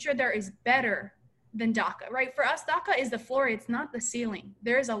the future there is better than DACA, right? For us, DACA is the floor, it's not the ceiling.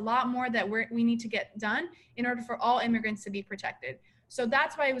 There is a lot more that we need to get done in order for all immigrants to be protected. So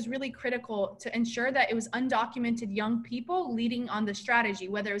that's why it was really critical to ensure that it was undocumented young people leading on the strategy,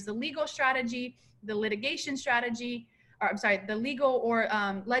 whether it was the legal strategy, the litigation strategy, the legal or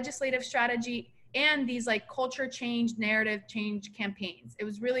legislative strategy, and these culture change, narrative change campaigns. It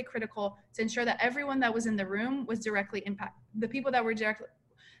was really critical to ensure that everyone that was in the room was directly impacted. The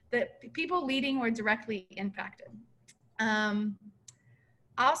people leading were directly impacted.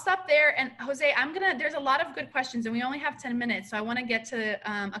 I'll stop there. And Jose, there's a lot of good questions and we only have 10 minutes. So I wanna get to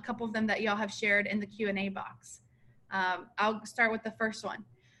a couple of them that y'all have shared in the Q&A box. I'll start with the first one.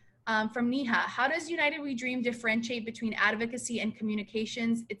 From Neha, how does United We Dream differentiate between advocacy and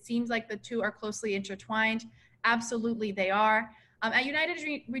communications? It seems like the two are closely intertwined. Absolutely, they are. At United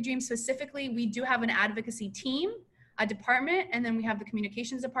We Dream specifically, we do have an advocacy team, a department, and then we have the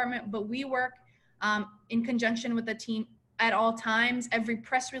communications department, but we work in conjunction with the team at all times. Every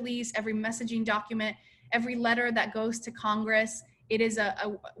press release, every messaging document, every letter that goes to Congress, it is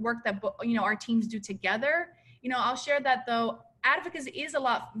a work that our teams do together. I'll share that though, advocacy is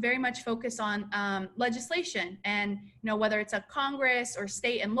very much focused on legislation and, whether it's a Congress or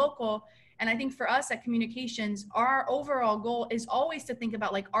state and local. And I think for us at communications, our overall goal is always to think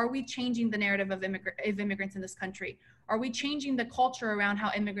about are we changing the narrative of immigrants in this country? Are we changing the culture around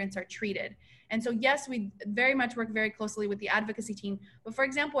how immigrants are treated? And so yes, we very much work very closely with the advocacy team. But for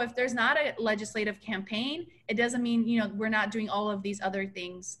example, if there's not a legislative campaign, it doesn't mean, we're not doing all of these other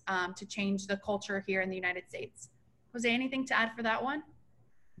things to change the culture here in the United States. Jose, anything to add for that one?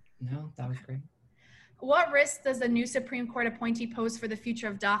 No, that was great. What risks does the new Supreme Court appointee pose for the future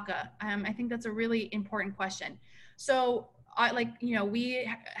of DACA? I think that's a really important question. So, we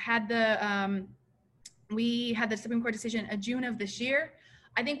had the Supreme Court decision in June of this year.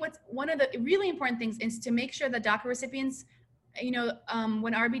 I think one of the really important things is to make sure that DACA recipients,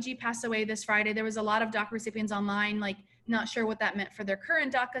 when RBG passed away this Friday, there was a lot of DACA recipients online, not sure what that meant for their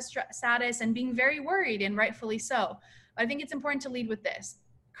current DACA status and being very worried, and rightfully so. But I think it's important to lead with this.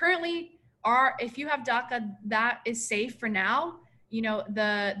 Currently, if you have DACA, that is safe for now.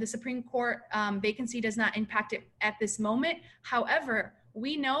 The Supreme Court vacancy does not impact it at this moment. However,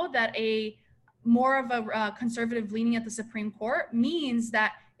 we know that more of a conservative leaning at the Supreme Court means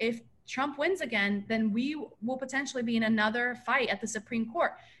that if Trump wins again, then we will potentially be in another fight at the Supreme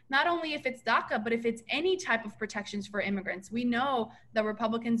Court. Not only if it's DACA, but if it's any type of protections for immigrants. We know that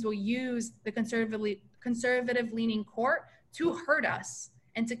Republicans will use the conservative leaning court to hurt us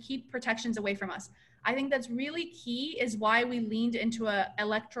and to keep protections away from us. I think that's really key, is why we leaned into an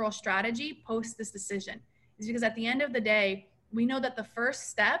electoral strategy post this decision. Is because at the end of the day, we know that the first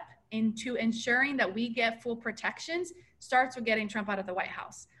step into ensuring that we get full protections starts with getting Trump out of the White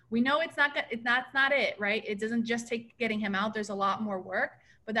House. We know it's not it, right? It doesn't just take getting him out. There's a lot more work,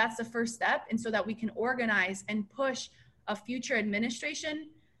 but that's the first step. And so that we can organize and push a future administration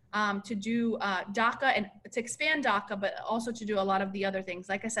to do DACA and to expand DACA, but also to do a lot of the other things.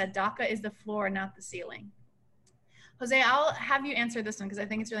 Like I said, DACA is the floor, not the ceiling. Jose, I'll have you answer this one because I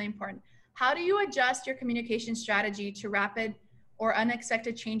think it's really important. How do you adjust your communication strategy to rapid or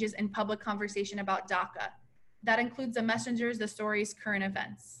unexpected changes in public conversation about DACA? That includes the messengers, the stories, current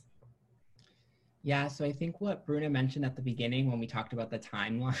events. Yeah, so I think what Bruna mentioned at the beginning when we talked about the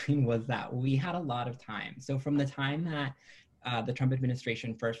timeline was that we had a lot of time. So from the time that the Trump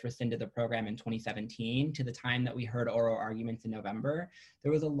administration first rescinded the program in 2017 to the time that we heard oral arguments in November,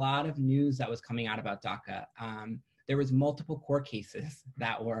 there was a lot of news that was coming out about DACA. There was multiple court cases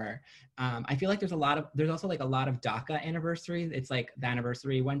that were, I feel like there's also like a lot of DACA anniversaries. It's like the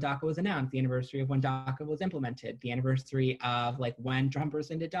anniversary when DACA was announced, the anniversary of when DACA was implemented, the anniversary of like when Trump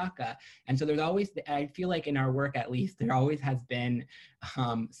rescinded DACA. And so there's always, I feel like in our work at least, there always has been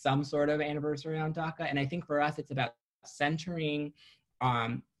some sort of anniversary on DACA. And I think for us, it's about centering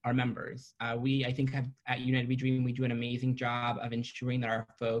our members. I think at United We Dream, we do an amazing job of ensuring that our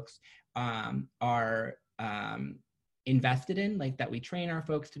folks are invested in, like that we train our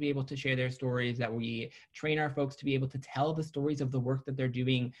folks to be able to share their stories, that we train our folks to be able to tell the stories of the work that they're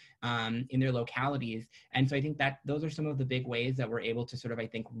doing in their localities. And so I think that those are some of the big ways that we're able to sort of, I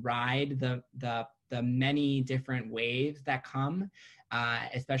think, ride the many different waves that come,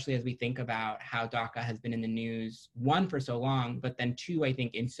 especially as we think about how DACA has been in the news, one, for so long, but then two, I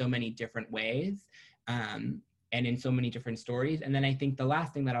think, in so many different ways. And in so many different stories. And then I think the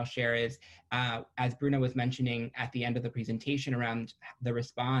last thing that I'll share is, as Bruna was mentioning at the end of the presentation around the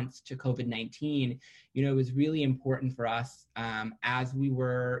response to COVID-19, it was really important for us as we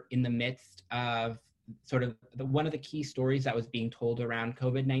were in the midst of sort of one of the key stories that was being told around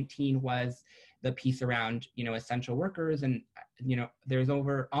COVID-19 was the piece around, essential workers. And, there's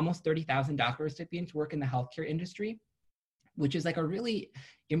over almost 30,000 DACA recipients work in the healthcare industry, which is like a really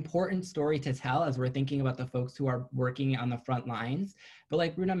important story to tell as we're thinking about the folks who are working on the front lines. But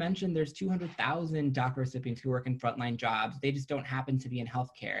like Bruna mentioned, there's 200,000 DACA recipients who work in frontline jobs. They just don't happen to be in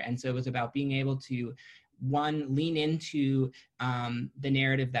healthcare. And so it was about being able to, one, lean into the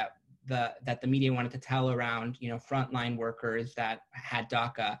narrative that the media wanted to tell around, frontline workers that had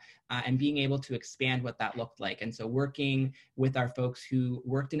DACA, and being able to expand what that looked like. And so working with our folks who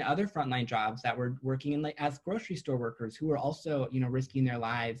worked in other frontline jobs that were working in as grocery store workers who were also, risking their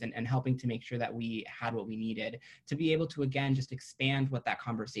lives and helping to make sure that we had what we needed to be able to, again, just expand what that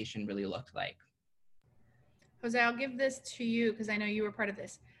conversation really looked like. Jose, I'll give this to you because I know you were part of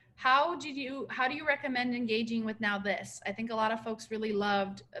this. How do you recommend engaging with Now This? I think a lot of folks really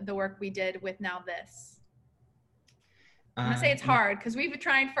loved the work we did with Now This. I'm gonna say it's hard because we've been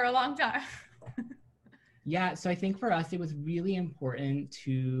trying for a long time. Yeah, so I think for us, it was really important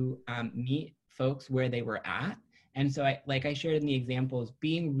to meet folks where they were at. And so like I shared in the examples,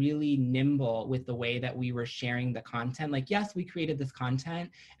 being really nimble with the way that we were sharing the content. Like, yes, we created this content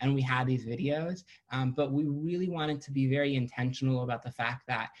and we had these videos, but we really wanted to be very intentional about the fact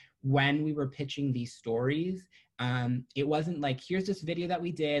that when we were pitching these stories, it wasn't like, here's this video that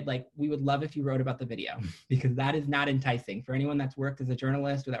we did, like, we would love if you wrote about the video, because that is not enticing. For anyone that's worked as a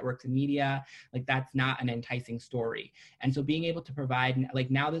journalist or that works in media, like, that's not an enticing story. And so being able to provide, like,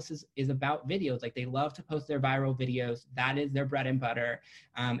 Now This is about videos. Like, they love to post their viral videos. That is their bread and butter.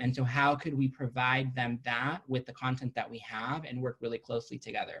 And so how could we provide them that with the content that we have and work really closely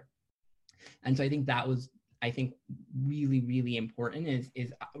together? And so I think that was, really, really important is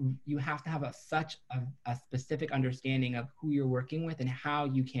you have to have such a specific understanding of who you're working with and how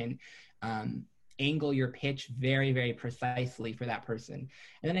you can angle your pitch very, very precisely for that person.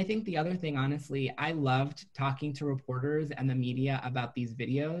 And then I think the other thing, honestly, I loved talking to reporters and the media about these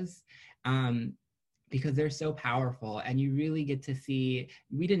videos because they're so powerful, and you really get to see,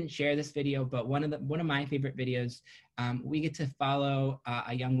 we didn't share this video, but one of my favorite videos, we get to follow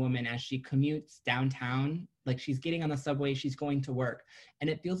a young woman as she commutes downtown. Like, she's getting on the subway, she's going to work. And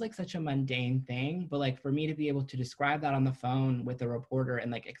it feels like such a mundane thing, but like for me to be able to describe that on the phone with a reporter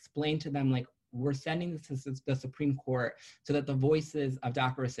and like explain to them, like, we're sending this to the Supreme Court so that the voices of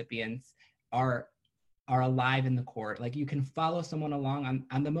DACA recipients are alive in the court. Like, you can follow someone along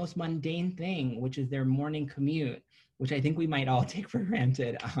on the most mundane thing, which is their morning commute, which I think we might all take for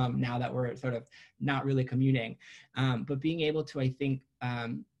granted now that we're sort of not really commuting. But being able to, I think,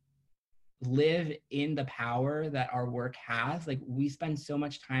 live in the power that our work has. Like, we spend so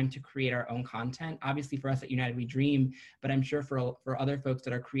much time to create our own content, obviously for us at United We Dream, but I'm sure for other folks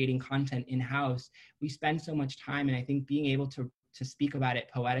that are creating content in-house, we spend so much time. And I think being able to to speak about it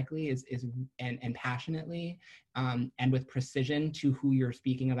poetically and passionately, and with precision to who you're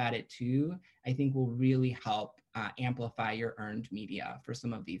speaking about it to, I think will really help amplify your earned media for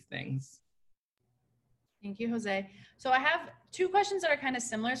some of these things. Thank you, Jose. So I have two questions that are kind of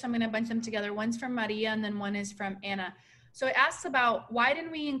similar, so I'm going to bunch them together. One's from Maria, and then one is from Anna. So it asks about why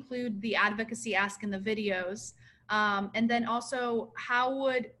didn't we include the advocacy ask in the videos? And then also,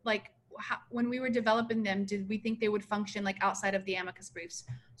 when we were developing them, did we think they would function like outside of the amicus briefs?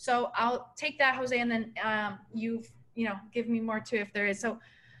 So I'll take that, Jose, and then you give me more too if there is. So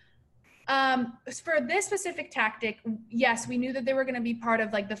for this specific tactic, yes, we knew that they were going to be part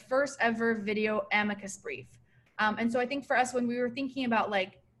of like the first ever video amicus brief. And so I think for us, when we were thinking about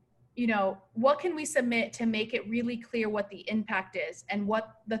like, what can we submit to make it really clear what the impact is and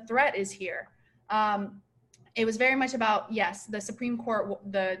what the threat is here? It was very much about, yes, the Supreme Court,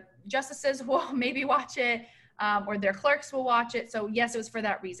 the justices will maybe watch it, or their clerks will watch it. So yes, it was for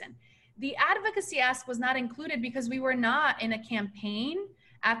that reason. The advocacy ask was not included because we were not in a campaign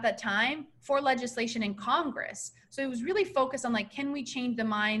at that time for legislation in Congress. So it was really focused on like, can we change the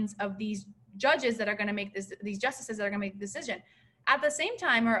minds of these judges that are going to make these justices that are going to make the decision? At the same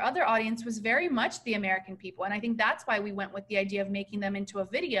time, our other audience was very much the American people. And I think that's why we went with the idea of making them into a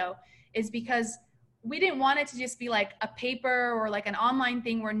video, is because we didn't want it to just be like a paper or like an online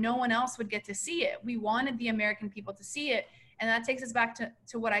thing where no one else would get to see it. We wanted the American people to see it. And that takes us back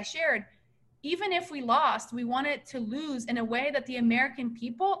to what I shared. Even if we lost, we wanted to lose in a way that the American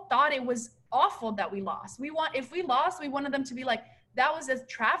people thought it was awful that we lost. If we lost, we wanted them to be like, that was a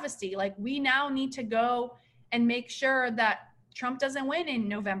travesty. Like, we now need to go and make sure that Trump doesn't win in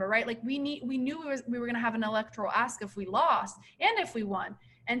November, right? Like we knew we were going to have an electoral ask if we lost and if we won.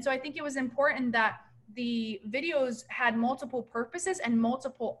 And so I think it was important that the videos had multiple purposes and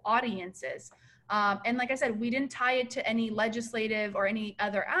multiple audiences. And like I said, we didn't tie it to any legislative or any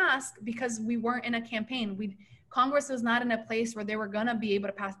other ask because we weren't in a campaign. Congress was not in a place where they were going to be able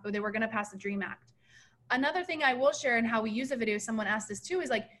to pass, or they were going to pass the DREAM Act. Another thing I will share in how we use the video, someone asked this too, is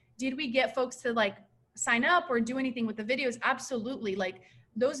like, did we get folks to like sign up or do anything with the videos? Absolutely. Like,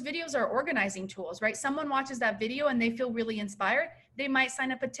 those videos are organizing tools, right? Someone watches that video and they feel really inspired. They might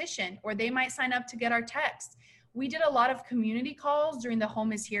sign a petition, or they might sign up to get our text. We did a lot of community calls during the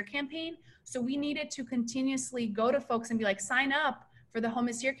Home is Here campaign. So we needed to continuously go to folks and be like, sign up for the Home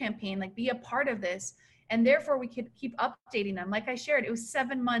is Here campaign, like be a part of this. And therefore we could keep updating them. Like I shared, it was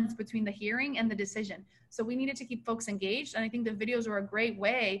 7 months between the hearing and the decision. So we needed to keep folks engaged. And I think the videos were a great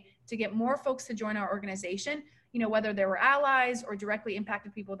way to get more folks to join our organization, whether they were allies or directly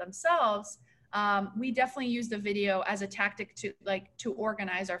impacted people themselves. We definitely used the video as a tactic to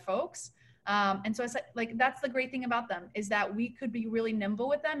organize our folks. And so it's like, that's the great thing about them, is that we could be really nimble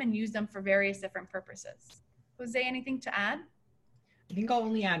with them and use them for various different purposes. Jose, anything to add? I think I'll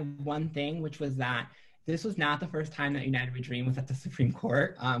only add one thing, which was that this was not the first time that United We Dream was at the Supreme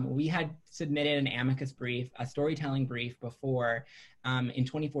Court. We had submitted an amicus brief, a storytelling brief before in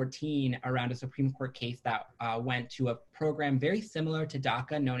 2014 around a Supreme Court case that went to a program very similar to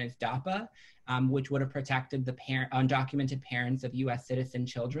DACA known as DAPA, which would have protected the undocumented parents of US citizen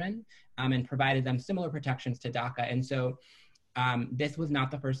children and provided them similar protections to DACA. And so this was not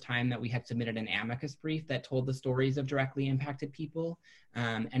the first time that we had submitted an amicus brief that told the stories of directly impacted people.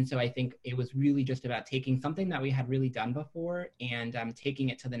 And so I think it was really just about taking something that we had really done before and taking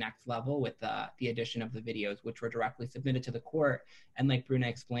it to the next level with the addition of the videos, which were directly submitted to the court. And like Bruna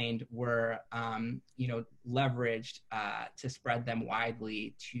explained, were leveraged to spread them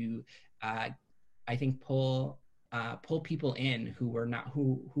widely to, I think, pull people in who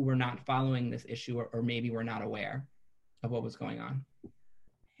were not following this issue or maybe were not aware of what was going on.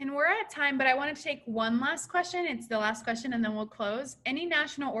 And we're at time, but I wanted to take one last question. It's the last question, and then we'll close. Any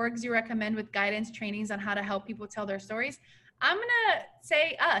national orgs you recommend with guidance trainings on how to help people tell their stories? I'm gonna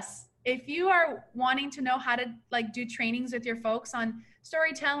say us. If you are wanting to know how to do trainings with your folks on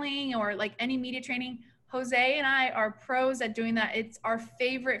storytelling or any media training, Jose and I are pros at doing that. It's our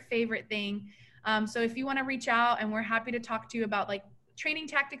favorite thing. So if you want to reach out, and we're happy to talk to you about training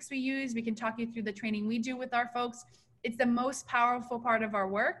tactics we use, we can talk you through the training we do with our folks. It's the most powerful part of our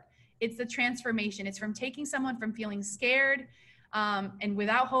work. It's the transformation. It's from taking someone from feeling scared and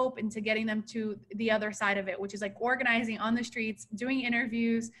without hope into getting them to the other side of it, which is organizing on the streets, doing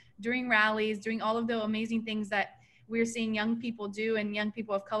interviews, doing rallies, doing all of the amazing things that we're seeing young people do and young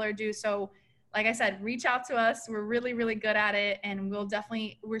people of color do. So like I said, reach out to us. We're really good at it. And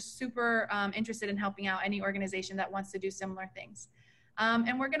we're super interested in helping out any organization that wants to do similar things.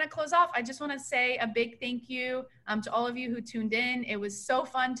 And we're going to close off. I just want to say a big thank you to all of you who tuned in. It was so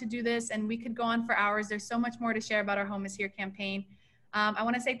fun to do this, and we could go on for hours. There's so much more to share about our Home is Here campaign. I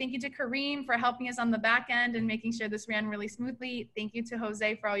want to say thank you to Kareem for helping us on the back end and making sure this ran really smoothly. Thank you to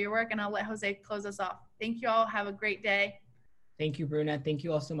Jose for all your work, and I'll let Jose close us off. Thank you all. Have a great day. Thank you, Bruna. Thank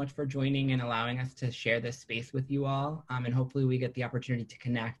you all so much for joining and allowing us to share this space with you all. And hopefully we get the opportunity to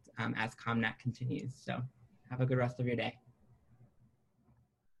connect as ComNet continues. So have a good rest of your day.